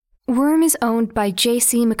Worm is owned by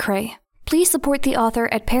J.C. McCrae. Please support the author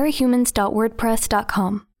at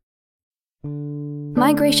parahumans.wordpress.com.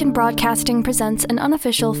 Migration Broadcasting presents an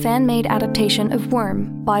unofficial fan-made adaptation of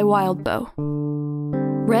Worm by Wildbow.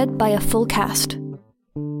 Read by a full cast.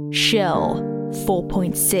 Shell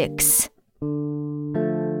 4.6.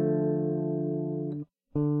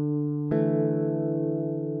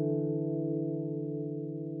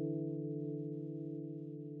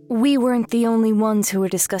 We weren't the only ones who were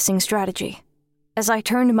discussing strategy. As I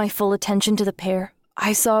turned my full attention to the pair,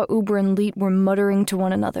 I saw Uber and Leet were muttering to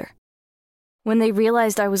one another. When they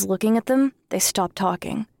realized I was looking at them, they stopped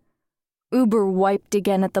talking. Uber wiped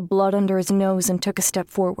again at the blood under his nose and took a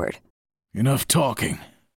step forward. Enough talking.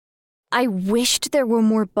 I wished there were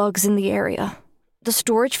more bugs in the area. The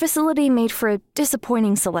storage facility made for a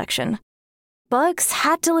disappointing selection. Bugs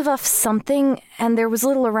had to live off something, and there was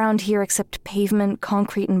little around here except pavement,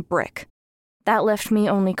 concrete, and brick. That left me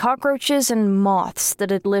only cockroaches and moths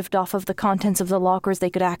that had lived off of the contents of the lockers they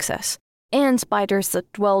could access, and spiders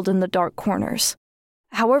that dwelled in the dark corners.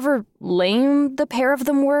 However lame the pair of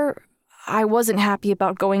them were, I wasn't happy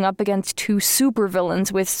about going up against two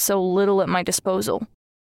supervillains with so little at my disposal.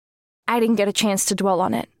 I didn't get a chance to dwell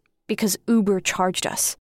on it, because Uber charged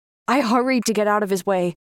us. I hurried to get out of his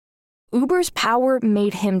way. Uber's power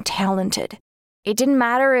made him talented. It didn't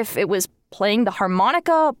matter if it was playing the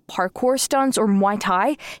harmonica, parkour stunts, or Muay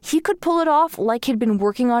Thai, he could pull it off like he'd been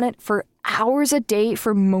working on it for hours a day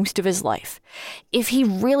for most of his life. If he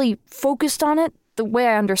really focused on it, the way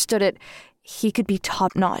I understood it, he could be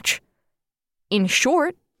top-notch. In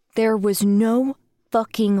short, there was no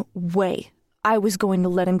fucking way I was going to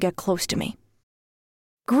let him get close to me.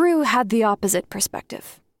 Gru had the opposite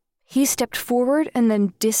perspective. He stepped forward and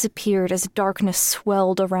then disappeared as darkness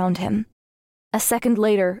swelled around him. A second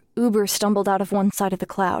later, Uber stumbled out of one side of the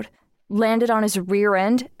cloud, landed on his rear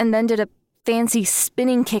end, and then did a fancy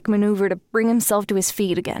spinning kick maneuver to bring himself to his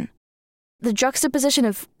feet again. The juxtaposition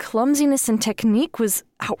of clumsiness and technique was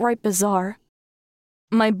outright bizarre.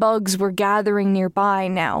 My bugs were gathering nearby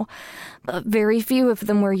now, but very few of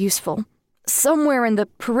them were useful. Somewhere in the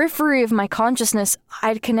periphery of my consciousness,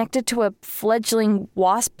 I'd connected to a fledgling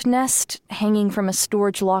wasp nest hanging from a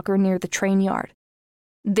storage locker near the train yard.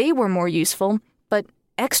 They were more useful, but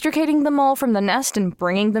extricating them all from the nest and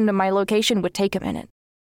bringing them to my location would take a minute.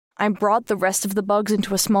 I brought the rest of the bugs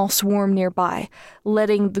into a small swarm nearby,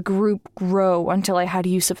 letting the group grow until I had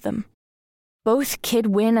use of them. Both Kid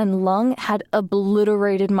Win and Lung had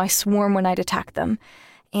obliterated my swarm when I'd attacked them,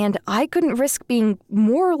 and I couldn't risk being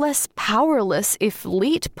more or less powerless if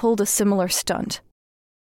Leet pulled a similar stunt.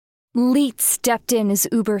 Leet stepped in as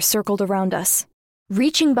Uber circled around us.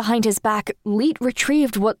 Reaching behind his back, Leet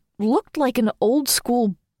retrieved what looked like an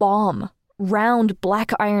old-school bomb, round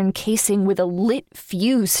black iron casing with a lit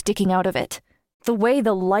fuse sticking out of it. The way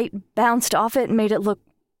the light bounced off it made it look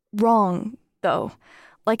wrong, though,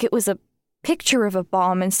 like it was a picture of a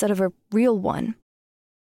bomb instead of a real one.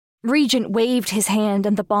 Regent waved his hand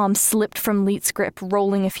and the bomb slipped from Leet's grip,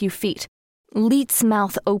 rolling a few feet. Leet's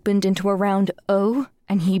mouth opened into a round O,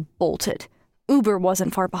 and he bolted. Uber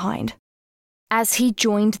wasn't far behind. As he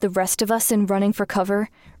joined the rest of us in running for cover,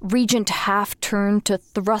 Regent half-turned to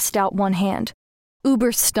thrust out one hand.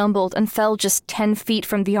 Uber stumbled and fell just 10 feet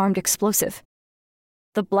from the armed explosive.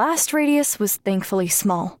 The blast radius was thankfully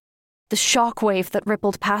small. The shockwave that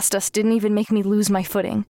rippled past us didn't even make me lose my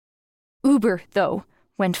footing. Uber, though,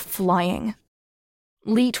 went flying.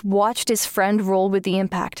 Leet watched his friend roll with the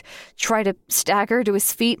impact, try to stagger to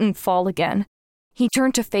his feet and fall again. He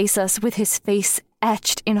turned to face us with his face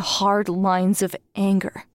etched in hard lines of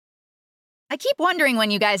anger. I keep wondering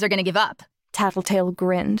when you guys are going to give up. Tattletale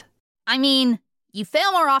grinned. I mean, you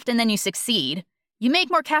fail more often than you succeed. You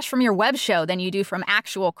make more cash from your web show than you do from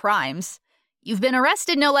actual crimes. You've been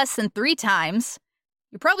arrested no less than 3 times.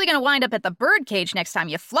 You're probably going to wind up at the birdcage next time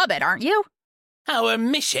you flub it, aren't you? Our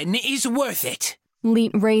mission is worth it.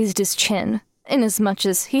 Leet raised his chin, inasmuch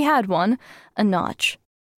as he had one, a notch.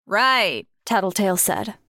 Right, Tattletale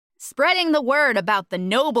said. Spreading the word about the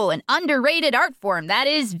noble and underrated art form that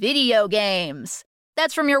is video games.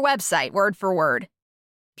 That's from your website, word for word.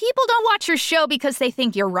 People don't watch your show because they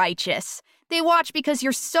think you're righteous. They watch because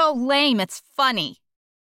you're so lame it's funny.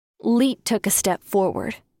 Leet took a step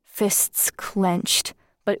forward, fists clenched,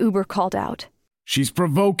 but Uber called out. She's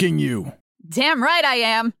provoking you. Damn right I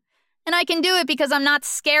am. And I can do it because I'm not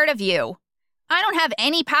scared of you. I don't have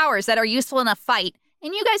any powers that are useful in a fight,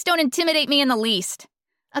 and you guys don't intimidate me in the least.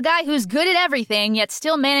 A guy who's good at everything yet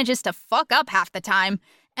still manages to fuck up half the time,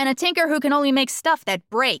 and a tinker who can only make stuff that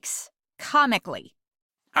breaks, comically.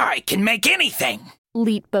 I can make anything,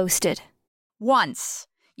 Leet boasted. Once.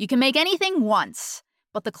 You can make anything once,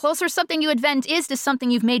 but the closer something you invent is to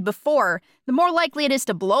something you've made before, the more likely it is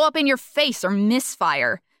to blow up in your face or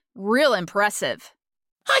misfire. Real impressive.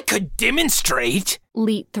 I could demonstrate.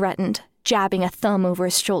 Leet threatened, jabbing a thumb over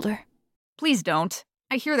his shoulder. Please don't.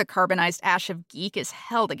 I hear the carbonized ash of geek is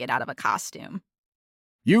hell to get out of a costume.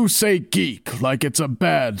 You say geek like it's a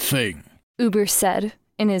bad thing. Uber said,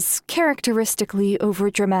 in his characteristically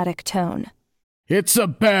overdramatic tone. It's a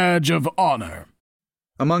badge of honor.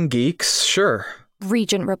 Among geeks, sure.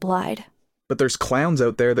 Regent replied. But there's clowns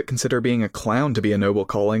out there that consider being a clown to be a noble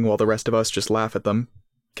calling while the rest of us just laugh at them.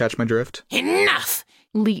 Catch my drift? Enough!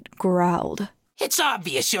 Leet growled. It's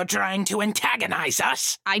obvious you're trying to antagonize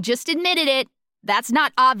us. I just admitted it. That's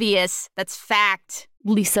not obvious. That's fact.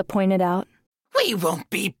 Lisa pointed out. We won't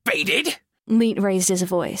be baited. Leet raised his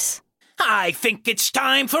voice. I think it's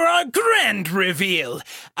time for our grand reveal.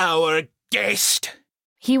 Our guest.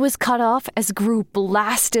 He was cut off as Gru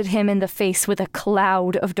blasted him in the face with a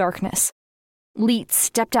cloud of darkness. Leet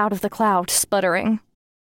stepped out of the cloud, sputtering.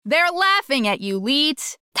 They're laughing at you,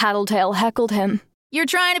 Leet. Tattletale heckled him. You're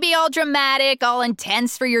trying to be all dramatic, all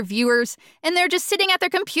intense for your viewers, and they're just sitting at their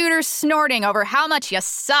computers snorting over how much you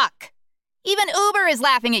suck. Even Uber is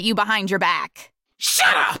laughing at you behind your back.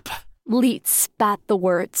 Shut up! Leet spat the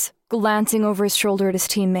words, glancing over his shoulder at his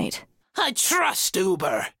teammate. I trust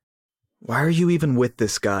Uber. Why are you even with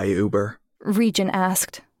this guy, Uber? Regent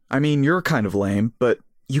asked. I mean, you're kind of lame, but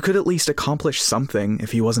you could at least accomplish something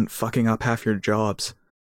if he wasn't fucking up half your jobs.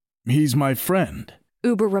 He's my friend.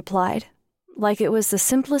 Uber replied, like it was the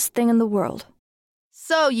simplest thing in the world.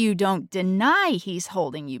 So you don't deny he's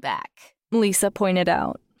holding you back. Lisa pointed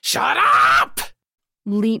out. Shut up!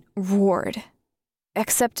 Leet roared.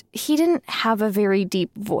 Except he didn't have a very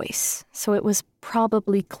deep voice, so it was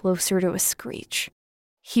probably closer to a screech.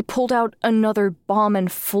 He pulled out another bomb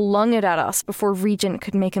and flung it at us before Regent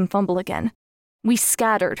could make him fumble again. We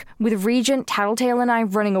scattered, with Regent, Tattletale, and I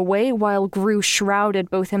running away while Gru shrouded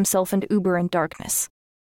both himself and Uber in darkness.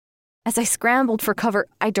 As I scrambled for cover,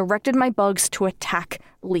 I directed my bugs to attack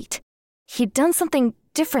Leet. He'd done something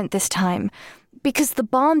different this time, because the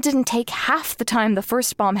bomb didn't take half the time the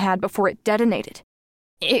first bomb had before it detonated.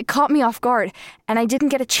 It caught me off guard, and I didn't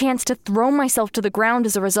get a chance to throw myself to the ground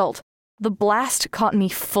as a result. The blast caught me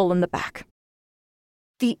full in the back.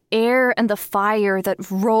 The air and the fire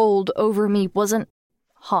that rolled over me wasn't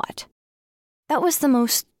hot. That was the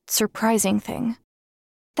most surprising thing.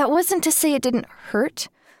 That wasn't to say it didn't hurt,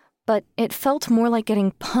 but it felt more like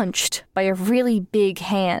getting punched by a really big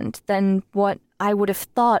hand than what I would have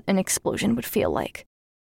thought an explosion would feel like.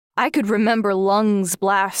 I could remember lungs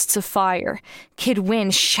blasts of fire, Kid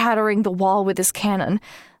Win shattering the wall with his cannon.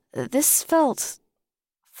 This felt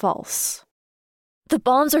false. The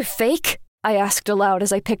bombs are fake? I asked aloud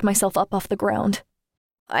as I picked myself up off the ground.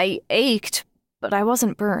 I ached, but I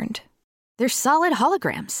wasn't burned. They're solid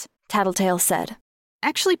holograms, Tattletale said.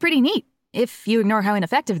 Actually pretty neat, if you ignore how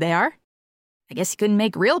ineffective they are. I guess you couldn't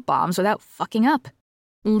make real bombs without fucking up.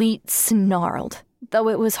 Leet snarled, though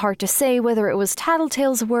it was hard to say whether it was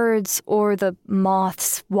Tattletale's words or the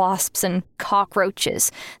moths, wasps, and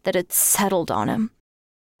cockroaches that had settled on him.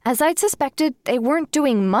 As I'd suspected, they weren't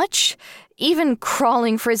doing much. Even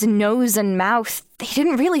crawling for his nose and mouth, they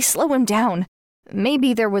didn't really slow him down.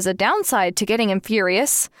 Maybe there was a downside to getting him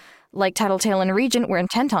furious, like Tattletale and Regent were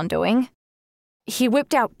intent on doing. He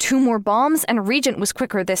whipped out 2 more bombs, and Regent was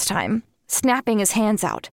quicker this time, snapping his hands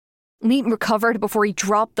out. Leet recovered before he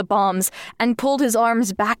dropped the bombs and pulled his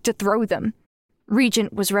arms back to throw them.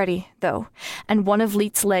 Regent was ready, though, and one of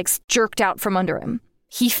Leet's legs jerked out from under him.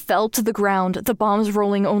 He fell to the ground, the bombs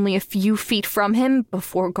rolling only a few feet from him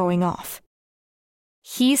before going off.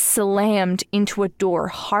 He slammed into a door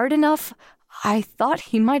hard enough, I thought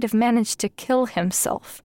he might have managed to kill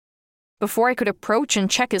himself. Before I could approach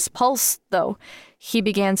and check his pulse, though, he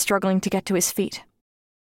began struggling to get to his feet.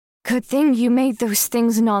 Good thing you made those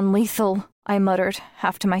things non-lethal, I muttered,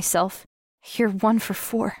 half to myself. You're 1 for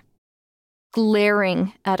 4.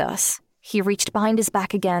 Glaring at us, he reached behind his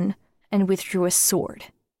back again and withdrew a sword.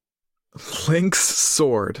 Link's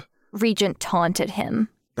sword. Regent taunted him.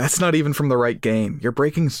 That's not even from the right game. You're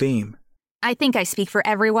breaking theme. I think I speak for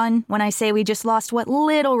everyone when I say we just lost what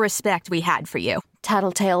little respect we had for you.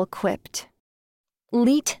 Tattletale quipped.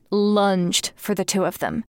 Leet lunged for the 2 of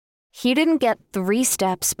them. He didn't get 3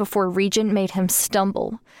 steps before Regent made him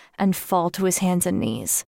stumble and fall to his hands and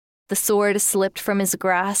knees. The sword slipped from his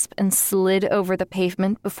grasp and slid over the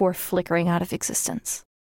pavement before flickering out of existence.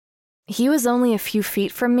 He was only a few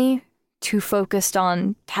feet from me, too focused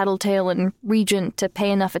on Tattletale and Regent to pay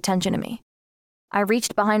enough attention to me. I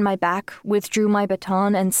reached behind my back, withdrew my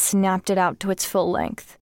baton, and snapped it out to its full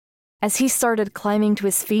length. As he started climbing to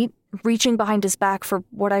his feet, reaching behind his back for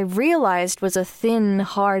what I realized was a thin,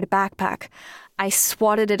 hard backpack, I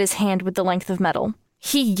swatted at his hand with the length of metal.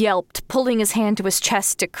 He yelped, pulling his hand to his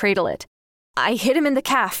chest to cradle it. I hit him in the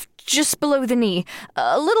calf, just below the knee,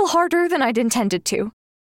 a little harder than I'd intended to.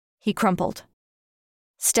 He crumpled.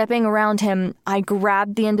 Stepping around him, I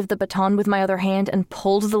grabbed the end of the baton with my other hand and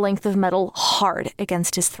pulled the length of metal hard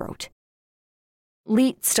against his throat.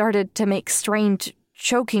 Leet started to make strained,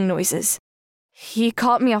 choking noises. He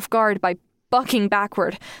caught me off guard by bucking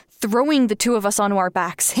backward, throwing the two of us onto our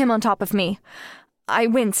backs, him on top of me. I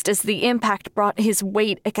winced as the impact brought his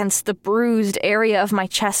weight against the bruised area of my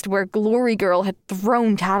chest where Glory Girl had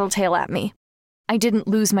thrown Tattletale at me. I didn't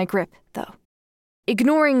lose my grip, though.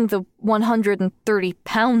 Ignoring the 130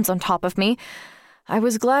 pounds on top of me, I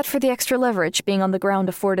was glad for the extra leverage being on the ground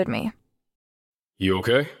afforded me. You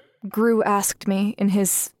okay? Gru asked me in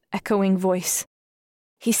his echoing voice.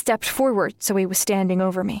 He stepped forward so he was standing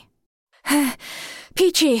over me.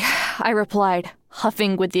 Peachy, I replied,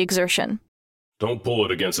 huffing with the exertion. Don't pull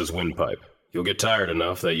it against his windpipe. You'll get tired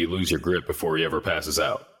enough that you lose your grip before he ever passes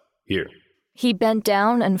out. Here. He bent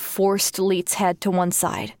down and forced Leet's head to one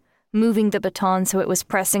side, moving the baton so it was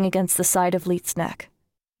pressing against the side of Leet's neck.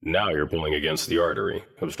 Now you're pulling against the artery,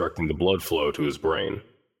 obstructing the blood flow to his brain.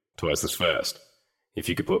 Twice as fast. If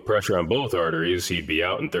you could put pressure on both arteries, he'd be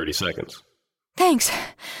out in 30 seconds. Thanks,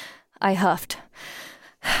 I huffed.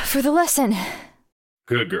 For the lesson.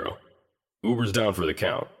 Good girl. Uber's down for the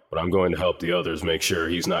count, but I'm going to help the others make sure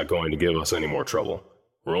he's not going to give us any more trouble.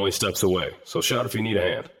 We're only steps away, so shout if you need a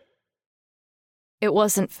hand. It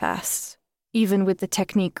wasn't fast, even with the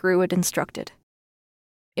technique Gru had instructed.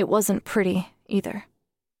 It wasn't pretty, either.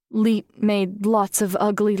 Leet made lots of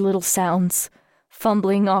ugly little sounds,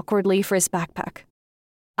 fumbling awkwardly for his backpack.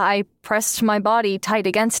 I pressed my body tight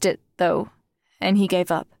against it, though, and he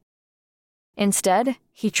gave up. Instead,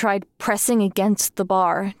 he tried pressing against the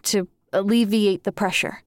bar to alleviate the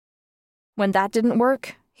pressure. When that didn't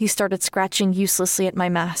work, he started scratching uselessly at my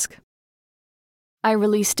mask. I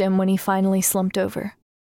released him when he finally slumped over.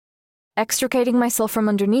 Extricating myself from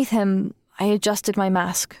underneath him, I adjusted my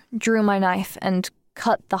mask, drew my knife, and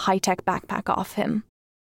cut the high-tech backpack off him.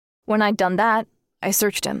 When I'd done that, I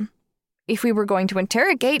searched him. If we were going to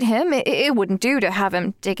interrogate him, it wouldn't do to have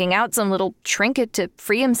him digging out some little trinket to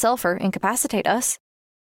free himself or incapacitate us.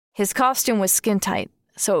 His costume was skin-tight,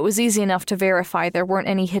 so it was easy enough to verify there weren't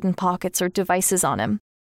any hidden pockets or devices on him.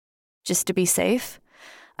 Just to be safe,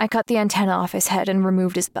 I cut the antenna off his head and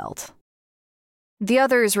removed his belt. The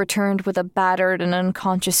others returned with a battered and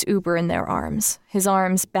unconscious Uber in their arms, his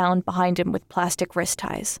arms bound behind him with plastic wrist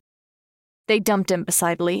ties. They dumped him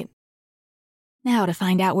beside Leet. Now to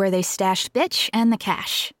find out where they stashed Bitch and the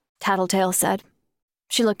cash, Tattletale said.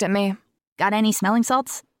 She looked at me. Got any smelling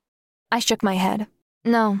salts? I shook my head.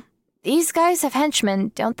 No. These guys have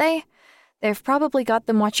henchmen, don't they? They've probably got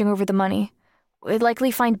them watching over the money. We'd likely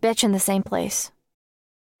find Bitch in the same place.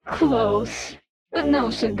 Close, but no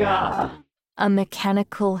cigar. A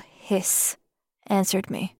mechanical hiss answered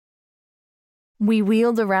me. We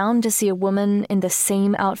wheeled around to see a woman in the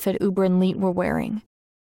same outfit Uber and Leet were wearing.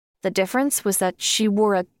 The difference was that she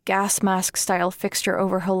wore a gas mask-style fixture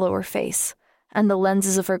over her lower face, and the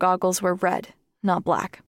lenses of her goggles were red, not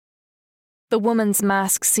black. The woman's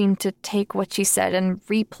mask seemed to take what she said and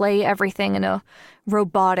replay everything in a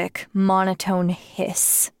robotic, monotone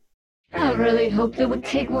hiss. I really hoped they would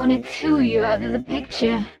take one or two of you out of the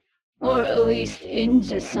picture, or at least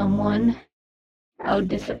injure someone. How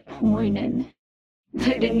disappointing.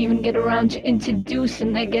 They didn't even get around to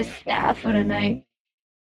introducing their guest staff for tonight.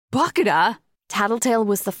 Bakuda? Tattletale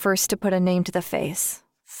was the first to put a name to the face.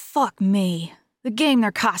 Fuck me. The game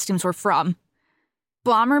their costumes were from.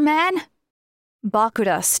 Bomberman?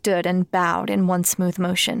 Bakuda stood and bowed in one smooth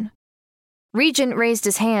motion. Regent raised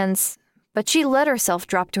his hands, but she let herself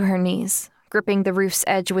drop to her knees, gripping the roof's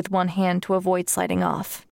edge with one hand to avoid sliding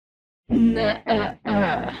off.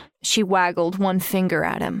 Nuh-uh-uh. She waggled one finger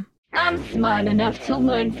at him. I'm smart enough to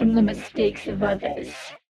learn from the mistakes of others.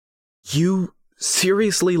 You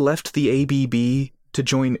seriously left the ABB to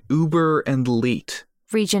join Uber and Leet?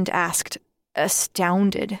 Regent asked,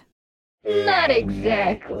 astounded. Not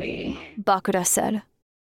exactly, Bakuda said.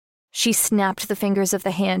 She snapped the fingers of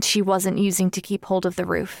the hand she wasn't using to keep hold of the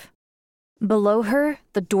roof. Below her,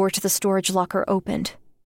 the door to the storage locker opened.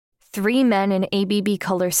 3 men in ABB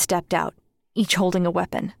colors stepped out, each holding a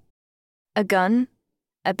weapon. A gun,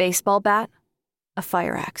 a baseball bat, a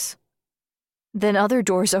fire axe. Then other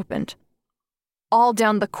doors opened. All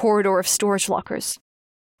down the corridor of storage lockers.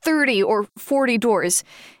 30 or 40 doors,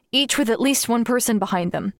 each with at least one person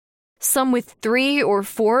behind them. Some with 3 or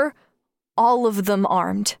 4, all of them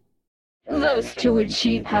armed. Those two were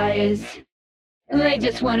cheap hires. They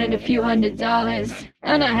just wanted a few $100,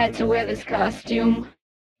 and I had to wear this costume.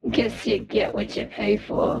 Guess you get what you pay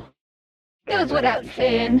for. Goes without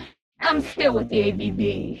saying, I'm still with the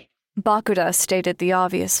ABB. Bakuda stated the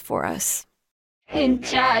obvious for us. In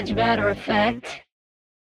charge, matter of fact.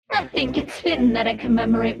 I think it's fitting that I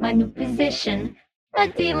commemorate my new position by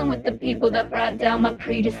dealing with the people that brought down my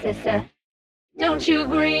predecessor. Don't you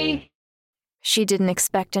agree? She didn't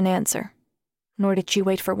expect an answer, nor did she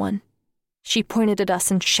wait for one. She pointed at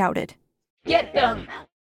us and shouted, Get them!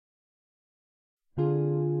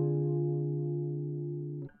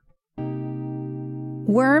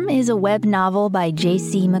 Worm is a web novel by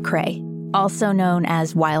J.C. McCrae, also known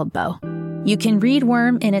as Wildbow. You can read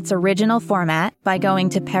Worm in its original format by going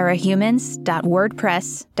to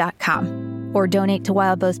parahumans.wordpress.com or donate to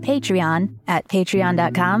Wildbow's Patreon at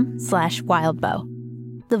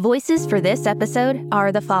patreon.com/wildbow. The voices for this episode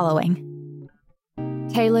are the following.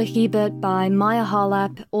 Taylor Hebert by Maya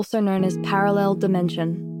Harlap, also known as Parallel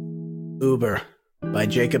Dimension. Uber by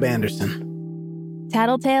Jacob Anderson.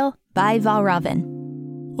 Tattletale by Valravn.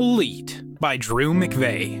 Leet by Drew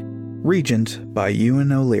McVeigh. Regent by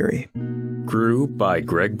Ewan O'Leary. Crew by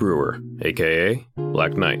Greg Brewer, a.k.a.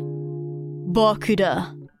 Black Knight.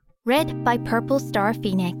 Bakuda. Read by Purple Star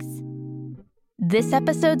Phoenix. This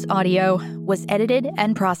episode's audio was edited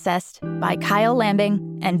and processed by Kyle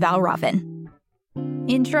Lambing and Valravn.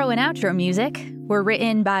 Intro and outro music were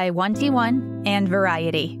written by 1T1 and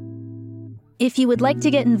Variety. If you would like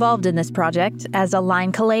to get involved in this project as a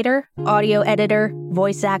line collator, audio editor,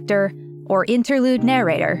 voice actor, or interlude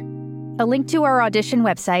narrator, a link to our audition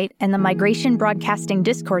website and the Migration Broadcasting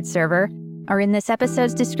Discord server are in this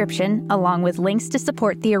episode's description, along with links to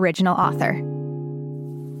support the original author.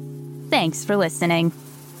 Thanks for listening.